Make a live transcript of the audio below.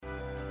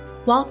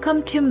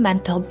Welcome to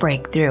Mental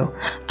Breakthrough,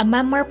 a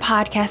memoir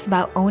podcast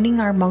about owning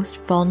our most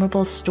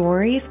vulnerable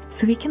stories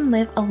so we can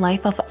live a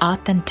life of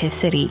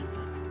authenticity.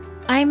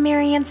 I'm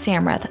Marianne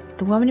Samrath,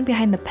 the woman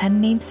behind the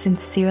pen name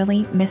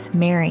Sincerely Miss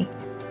Mary.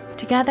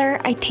 Together,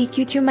 I take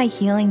you through my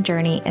healing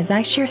journey as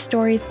I share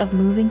stories of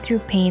moving through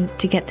pain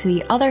to get to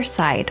the other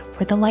side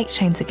where the light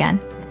shines again.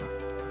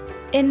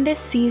 In this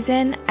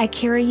season, I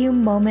carry you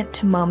moment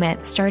to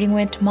moment, starting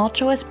with a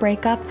tumultuous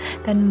breakup,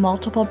 then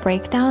multiple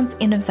breakdowns,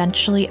 and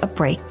eventually a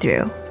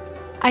breakthrough.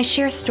 I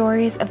share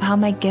stories of how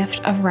my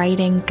gift of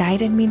writing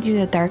guided me through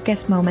the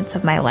darkest moments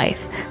of my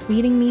life,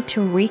 leading me to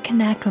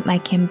reconnect with my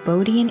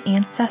Cambodian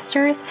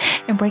ancestors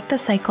and break the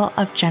cycle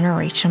of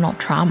generational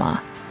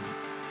trauma.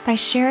 By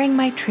sharing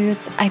my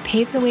truths, I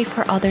pave the way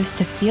for others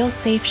to feel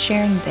safe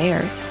sharing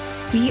theirs.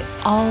 We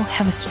all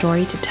have a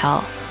story to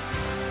tell.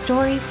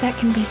 Stories that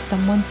can be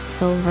someone's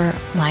silver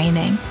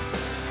lining.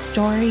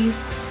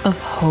 Stories of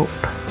hope.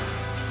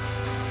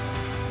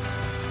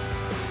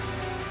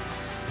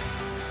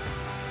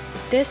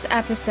 This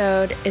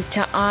episode is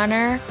to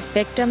honor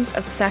victims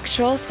of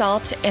sexual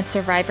assault and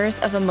survivors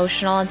of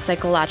emotional and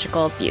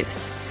psychological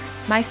abuse.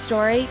 My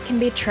story can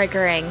be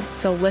triggering,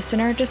 so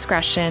listener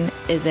discretion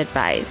is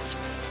advised.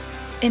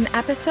 In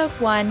episode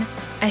 1,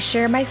 I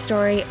share my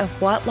story of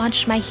what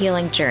launched my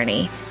healing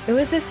journey. It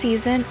was a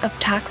season of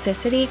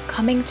toxicity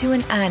coming to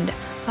an end,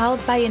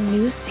 followed by a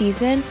new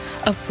season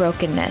of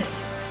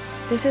brokenness.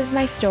 This is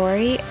my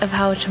story of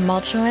how a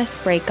tumultuous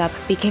breakup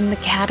became the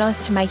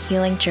catalyst to my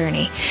healing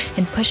journey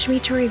and pushed me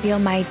to reveal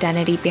my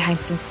identity behind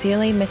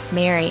Sincerely Miss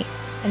Mary,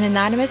 an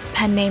anonymous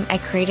pen name I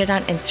created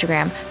on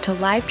Instagram to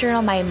live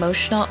journal my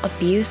emotional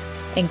abuse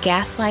and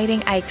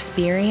gaslighting I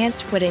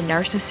experienced with a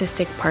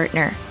narcissistic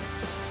partner.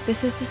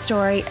 This is the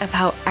story of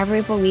how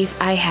every belief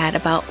I had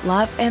about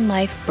love and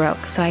life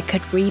broke so I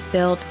could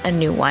rebuild a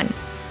new one.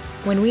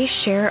 When we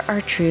share our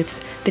truths,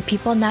 the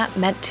people not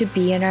meant to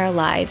be in our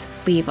lives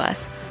leave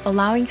us,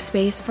 allowing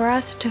space for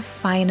us to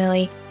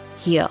finally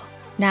heal.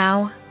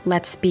 Now,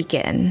 let's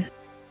begin.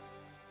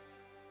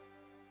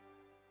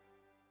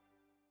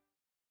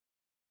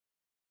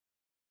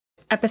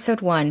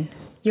 Episode 1.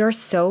 You're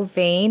so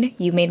vain,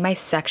 you made my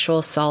sexual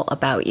assault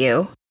about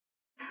you.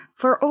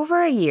 For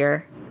over a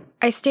year,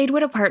 I stayed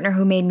with a partner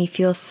who made me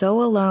feel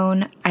so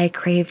alone, I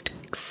craved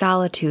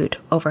solitude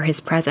over his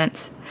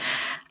presence.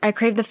 I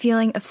craved the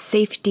feeling of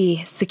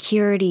safety,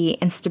 security,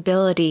 and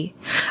stability,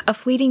 a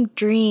fleeting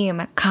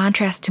dream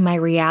contrast to my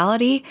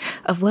reality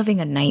of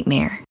living a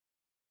nightmare.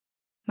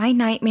 My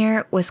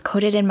nightmare was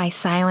coded in my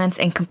silence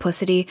and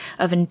complicity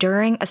of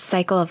enduring a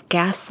cycle of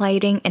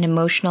gaslighting and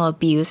emotional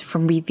abuse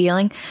from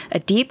revealing a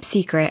deep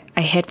secret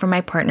I hid from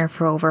my partner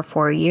for over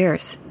 4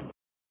 years.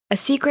 A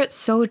secret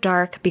so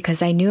dark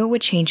because I knew it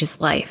would change his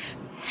life.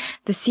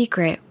 The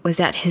secret was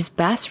that his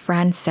best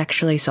friend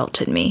sexually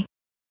assaulted me.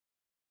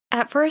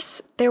 At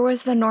first, there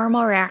was the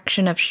normal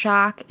reaction of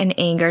shock and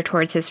anger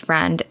towards his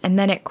friend, and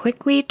then it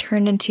quickly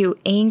turned into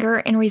anger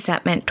and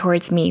resentment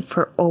towards me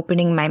for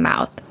opening my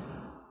mouth.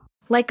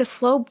 Like a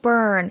slow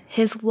burn,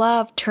 his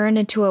love turned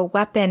into a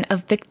weapon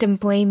of victim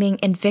blaming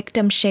and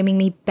victim shaming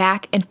me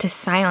back into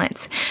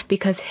silence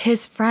because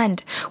his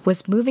friend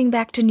was moving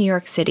back to New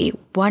York City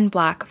 1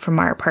 block from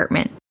our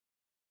apartment.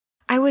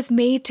 I was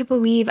made to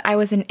believe I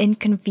was an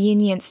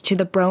inconvenience to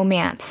the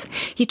bromance.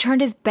 He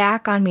turned his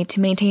back on me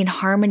to maintain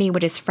harmony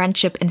with his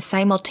friendship and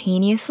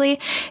simultaneously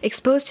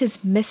exposed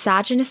his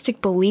misogynistic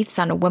beliefs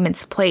on a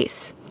woman's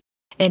place.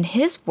 In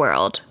his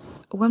world,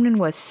 a woman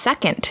was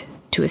second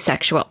to a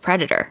sexual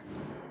predator.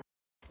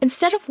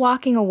 Instead of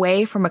walking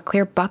away from a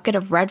clear bucket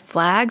of red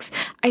flags,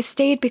 I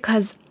stayed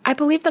because I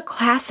believe the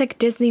classic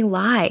Disney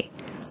lie.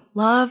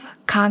 Love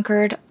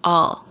conquered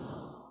all.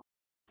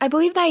 I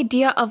believe the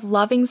idea of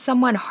loving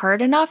someone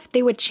hard enough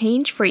they would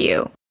change for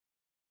you.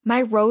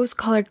 My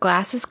rose-colored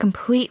glasses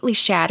completely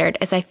shattered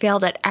as I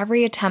failed at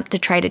every attempt to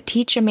try to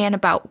teach a man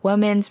about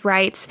women's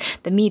rights,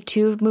 the Me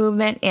Too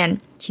movement,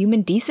 and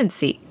human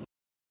decency.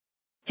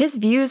 His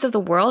views of the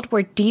world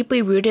were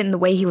deeply rooted in the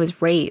way he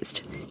was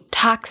raised.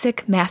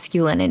 Toxic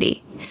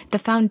masculinity, the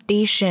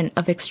foundation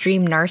of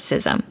extreme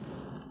narcissism.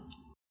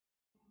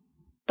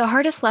 The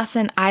hardest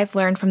lesson I've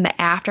learned from the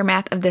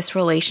aftermath of this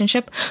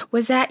relationship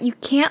was that you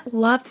can't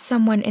love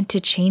someone into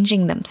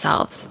changing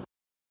themselves.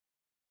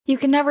 You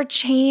can never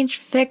change,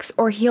 fix,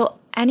 or heal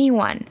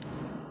anyone,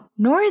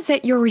 nor is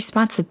it your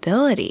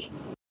responsibility.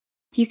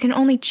 You can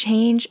only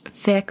change,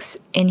 fix,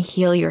 and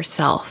heal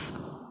yourself.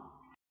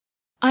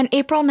 On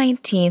April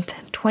 19th,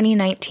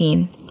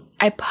 2019,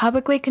 I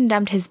publicly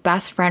condemned his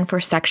best friend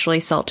for sexually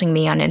assaulting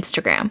me on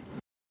Instagram.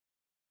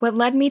 What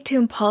led me to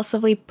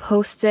impulsively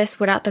post this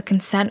without the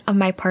consent of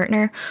my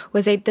partner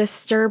was a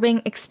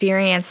disturbing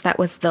experience that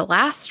was the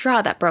last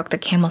straw that broke the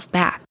camel's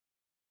back.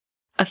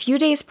 A few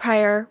days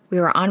prior,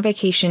 we were on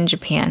vacation in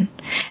Japan.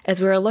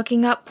 As we were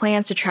looking up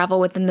plans to travel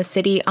within the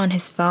city on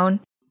his phone,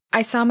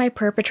 I saw my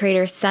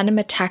perpetrator send him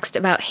a text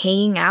about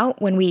hanging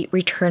out when we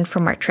returned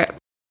from our trip.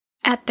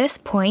 At this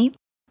point,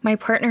 my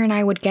partner and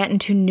I would get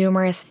into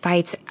numerous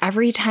fights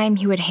every time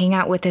he would hang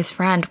out with his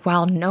friend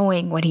while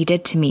knowing what he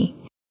did to me.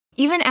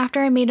 Even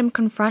after I made him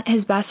confront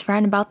his best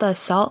friend about the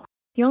assault,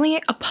 the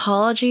only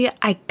apology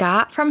I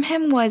got from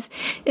him was,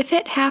 "If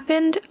it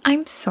happened,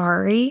 I'm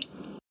sorry."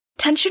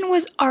 Tension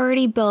was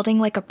already building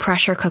like a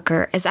pressure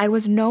cooker as I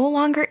was no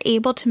longer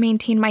able to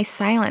maintain my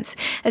silence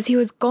as he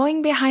was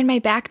going behind my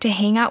back to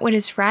hang out with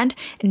his friend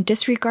and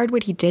disregard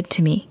what he did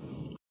to me.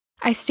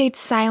 I stayed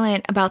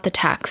silent about the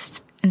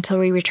text until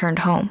we returned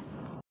home.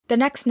 The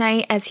next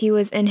night, as he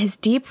was in his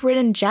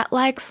deep-ridden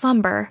jet-lag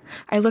slumber,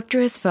 I looked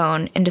through his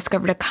phone and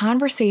discovered a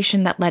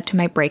conversation that led to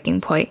my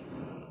breaking point.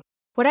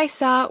 What I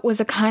saw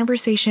was a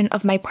conversation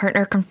of my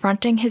partner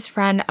confronting his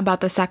friend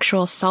about the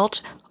sexual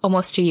assault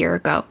almost a year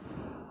ago.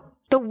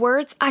 The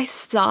words I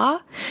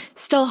saw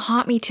still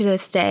haunt me to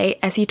this day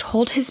as he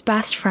told his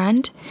best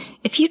friend,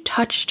 "If you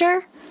touched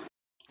her,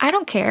 I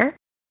don't care."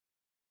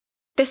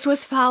 This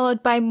was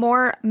followed by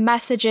more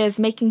messages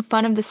making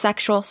fun of the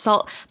sexual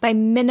assault by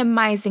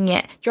minimizing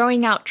it,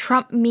 throwing out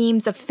Trump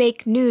memes of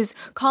fake news,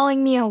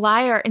 calling me a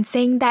liar, and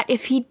saying that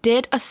if he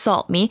did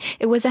assault me,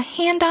 it was a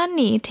hand on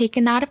knee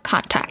taken out of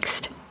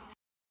context.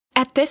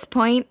 At this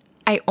point,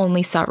 I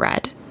only saw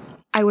red.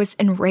 I was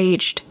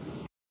enraged.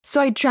 So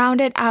I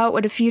drowned it out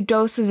with a few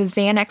doses of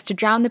Xanax to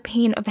drown the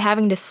pain of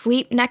having to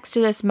sleep next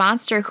to this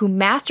monster who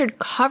mastered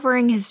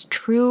covering his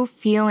true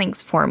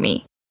feelings for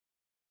me.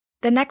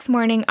 The next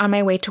morning on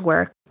my way to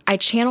work, I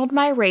channeled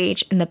my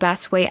rage in the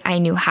best way I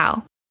knew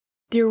how,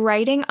 through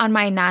writing on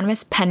my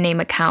anonymous pen name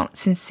account,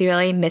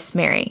 Sincerely Miss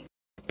Mary.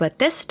 But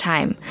this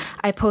time,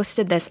 I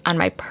posted this on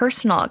my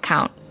personal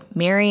account,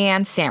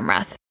 Marianne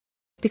Samrath,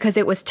 because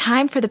it was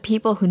time for the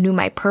people who knew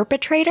my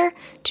perpetrator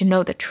to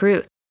know the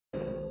truth.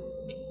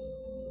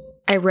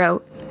 I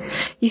wrote,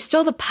 "You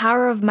stole the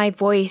power of my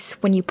voice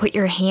when you put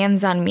your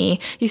hands on me.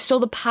 You stole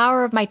the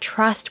power of my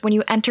trust when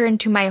you enter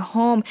into my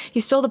home.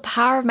 You stole the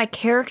power of my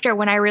character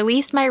when I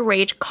released my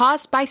rage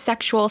caused by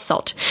sexual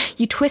assault.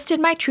 You twisted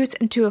my truths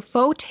into a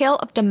faux tale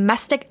of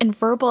domestic and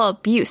verbal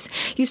abuse.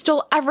 You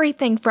stole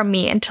everything from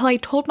me until I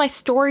told my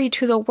story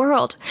to the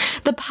world.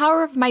 The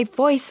power of my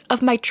voice,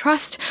 of my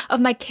trust, of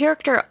my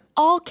character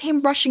all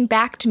came rushing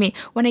back to me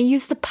when I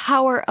used the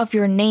power of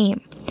your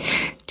name.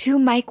 To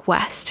Mike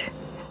West.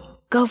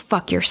 Go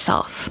fuck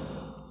yourself.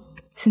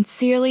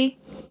 Sincerely,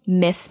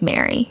 Miss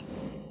Mary."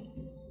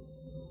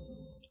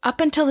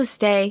 Up until this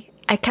day,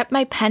 I kept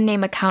my pen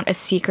name account a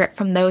secret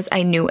from those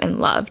I knew and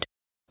loved.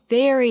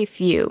 Very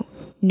few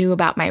knew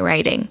about my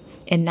writing,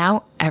 and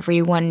now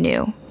everyone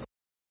knew.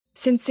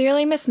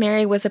 Sincerely Miss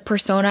Mary was a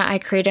persona I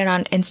created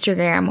on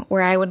Instagram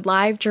where I would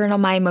live journal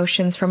my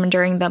emotions from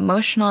enduring the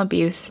emotional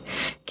abuse,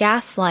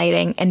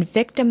 gaslighting, and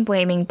victim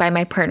blaming by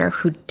my partner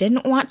who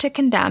didn't want to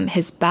condemn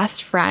his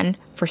best friend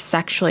for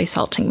sexually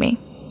assaulting me.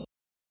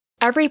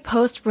 Every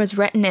post was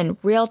written in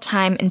real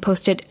time and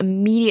posted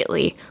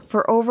immediately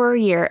for over a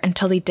year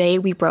until the day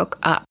we broke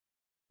up.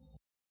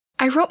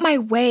 I wrote my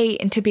way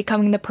into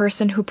becoming the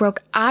person who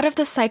broke out of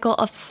the cycle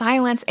of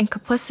silence and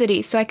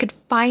complicity so I could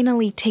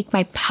finally take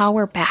my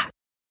power back.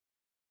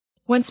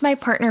 Once my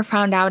partner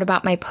found out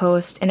about my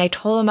post and I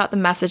told him about the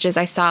messages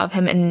I saw of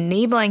him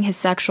enabling his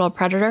sexual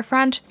predator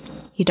friend,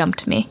 he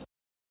dumped me.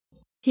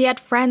 He had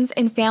friends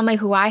and family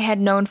who I had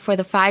known for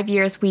the 5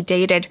 years we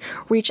dated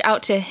reach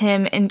out to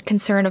him in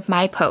concern of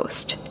my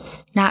post,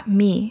 not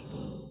me,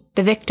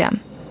 the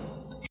victim.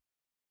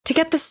 To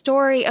get the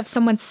story of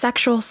someone's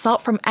sexual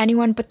assault from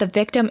anyone but the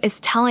victim is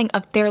telling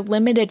of their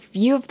limited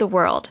view of the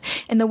world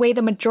and the way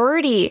the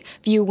majority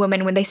view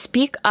women when they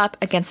speak up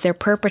against their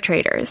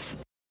perpetrators.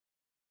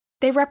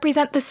 They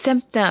represent the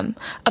symptom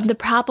of the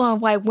problem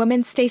of why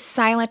women stay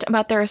silent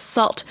about their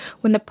assault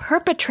when the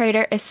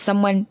perpetrator is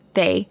someone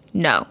they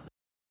know.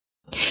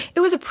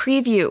 It was a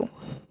preview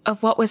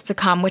of what was to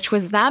come, which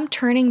was them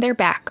turning their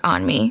back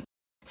on me,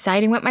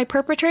 siding with my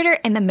perpetrator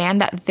and the man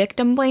that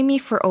victim blamed me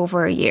for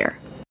over a year.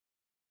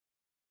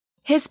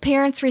 His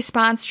parents'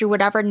 response to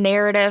whatever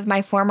narrative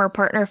my former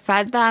partner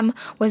fed them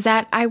was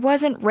that I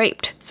wasn't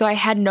raped, so I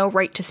had no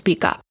right to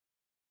speak up.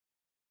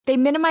 They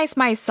minimized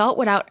my assault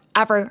without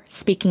ever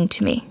speaking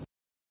to me.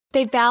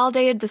 They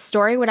validated the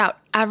story without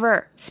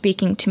ever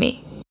speaking to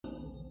me.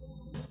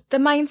 The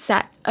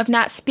mindset of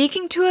not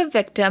speaking to a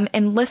victim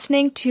and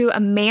listening to a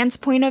man's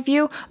point of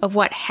view of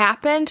what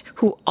happened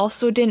who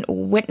also didn't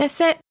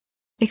witness it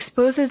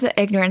exposes the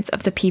ignorance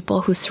of the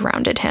people who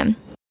surrounded him.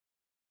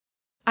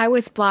 I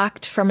was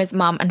blocked from his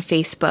mom on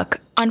Facebook,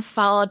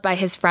 unfollowed by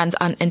his friends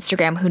on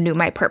Instagram who knew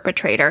my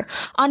perpetrator,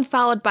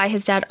 unfollowed by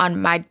his dad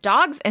on my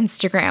dog's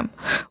Instagram.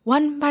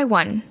 One by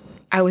one,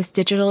 I was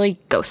digitally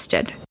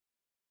ghosted.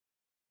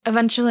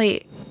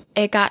 Eventually,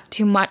 it got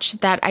too much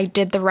that I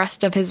did the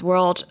rest of his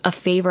world a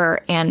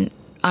favor and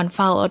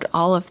unfollowed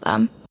all of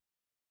them.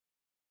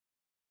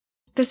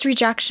 This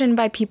rejection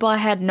by people I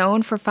had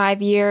known for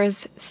 5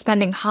 years,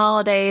 spending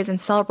holidays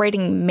and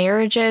celebrating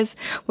marriages,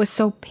 was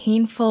so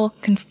painful,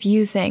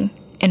 confusing,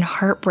 and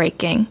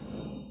heartbreaking.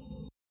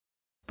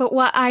 But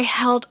what I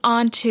held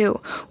on to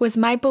was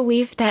my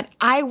belief that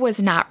I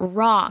was not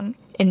wrong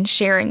in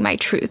sharing my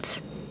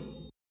truths.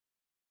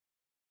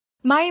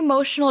 My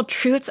emotional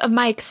truths of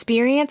my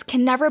experience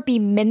can never be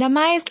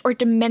minimized or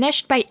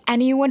diminished by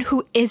anyone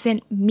who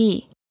isn't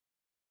me.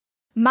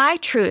 My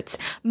truths,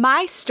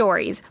 my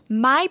stories,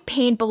 my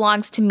pain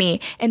belongs to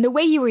me, and the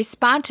way you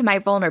respond to my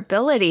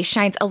vulnerability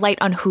shines a light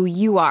on who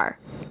you are,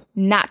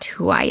 not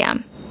who I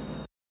am.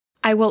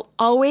 I will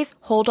always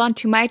hold on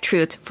to my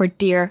truths for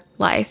dear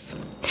life,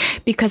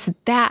 because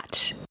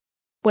that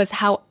was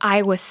how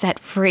I was set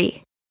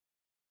free.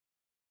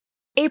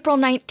 April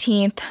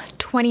 19th,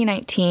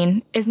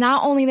 2019 is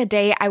not only the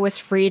day I was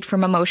freed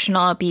from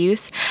emotional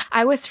abuse,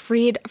 I was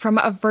freed from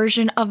a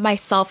version of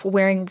myself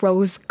wearing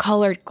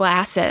rose-colored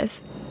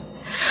glasses.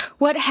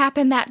 What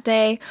happened that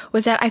day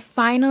was that I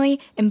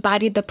finally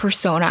embodied the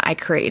persona I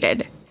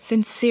created.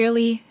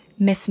 Sincerely,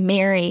 Miss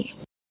Mary.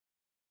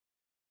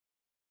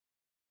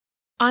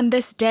 On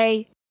this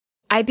day,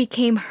 I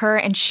became her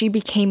and she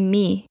became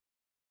me.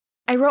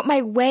 I wrote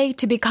my way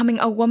to becoming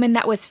a woman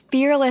that was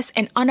fearless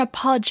and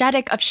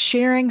unapologetic of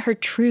sharing her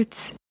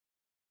truths.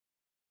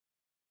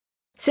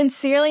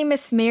 Sincerely,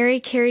 Miss Mary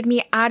carried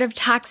me out of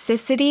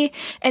toxicity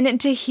and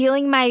into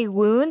healing my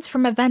wounds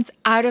from events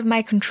out of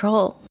my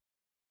control.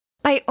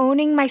 By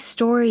owning my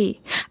story,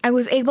 I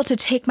was able to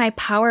take my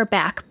power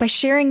back by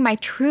sharing my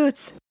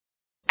truths.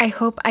 I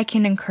hope I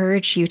can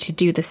encourage you to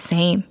do the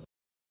same.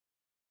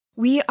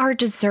 We are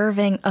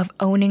deserving of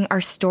owning our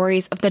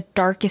stories of the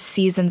darkest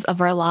seasons of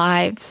our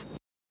lives.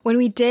 When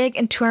we dig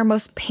into our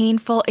most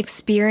painful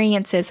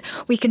experiences,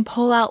 we can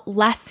pull out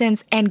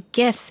lessons and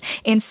gifts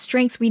and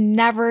strengths we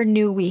never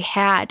knew we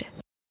had.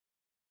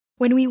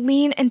 When we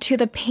lean into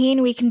the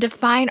pain, we can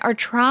define our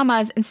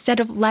traumas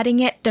instead of letting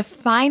it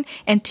define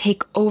and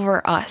take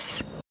over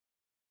us.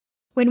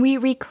 When we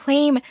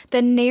reclaim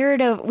the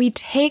narrative, we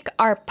take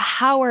our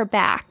power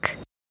back.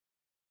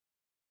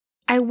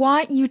 I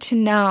want you to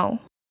know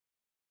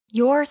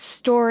your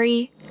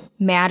story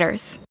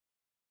matters.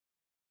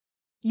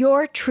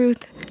 Your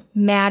truth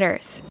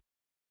matters.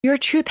 Your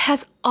truth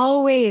has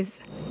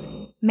always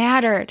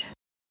mattered.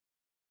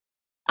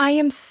 I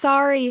am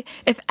sorry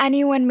if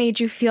anyone made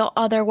you feel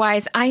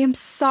otherwise. I am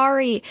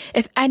sorry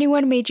if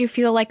anyone made you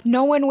feel like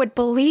no one would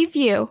believe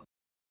you.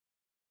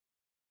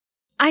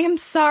 I am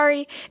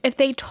sorry if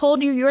they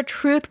told you your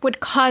truth would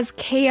cause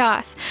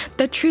chaos.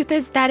 The truth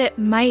is that it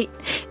might,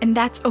 and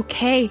that's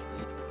okay.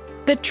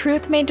 The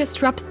truth may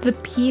disrupt the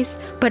peace,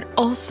 but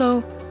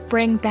also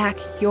bring back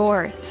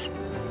yours.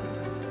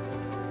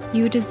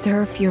 You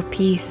deserve your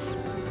peace.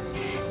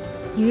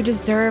 You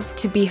deserve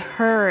to be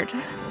heard.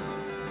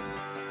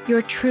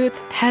 Your truth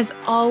has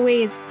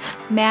always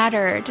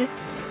mattered.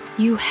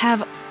 You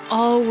have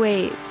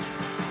always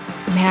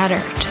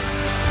mattered.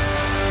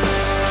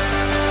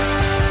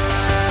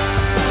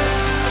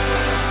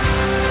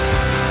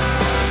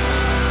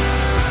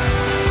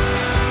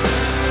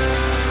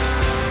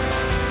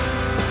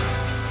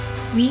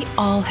 We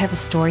all have a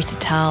story to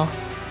tell,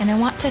 and I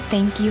want to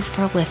thank you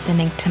for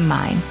listening to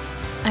mine.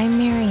 I'm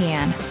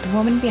Marianne, the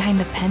woman behind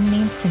the pen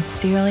name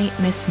Sincerely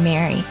Miss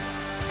Mary.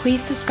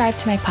 Please subscribe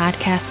to my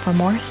podcast for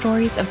more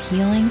stories of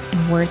healing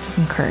and words of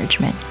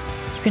encouragement.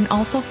 You can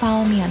also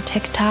follow me on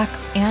TikTok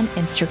and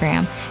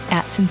Instagram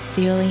at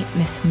Sincerely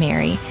Miss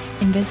Mary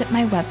and visit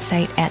my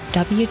website at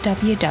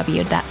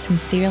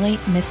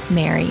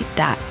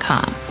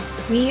www.sincerelymissmary.com.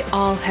 We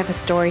all have a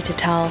story to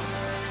tell,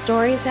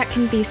 stories that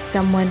can be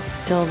someone's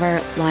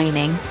silver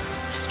lining,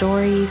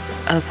 stories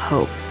of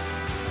hope.